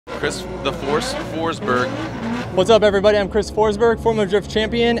Chris the Force Forsberg. What's up, everybody? I'm Chris Forsberg, former drift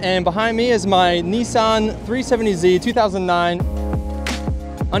champion, and behind me is my Nissan 370Z 2009.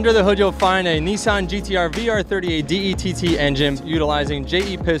 Under the hood, you'll find a Nissan GTR VR38 DETT engine utilizing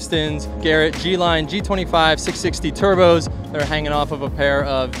JE pistons, Garrett G-Line G25 660 turbos that are hanging off of a pair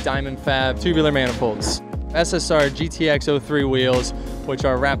of Diamond Fab tubular manifolds. SSR GTX 03 wheels, which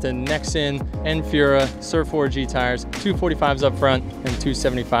are wrapped in Nexen and Fura Surf 4G tires, 245s up front and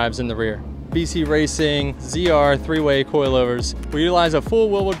 275s in the rear. BC Racing ZR 3-way coilovers. We utilize a full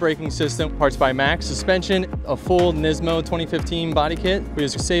Wheelwell braking system, parts by Max, suspension, a full Nismo 2015 body kit. We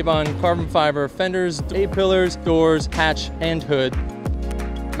use save on carbon fiber fenders, A-pillars, doors, hatch, and hood.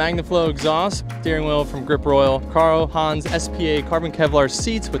 MagnaFlow exhaust, steering wheel from Grip Royal, Carl Hans SPA carbon Kevlar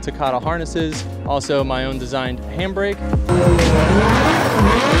seats with Takata harnesses, also my own designed handbrake.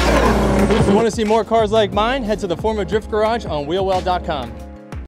 If you want to see more cars like mine, head to the former Drift Garage on wheelwell.com.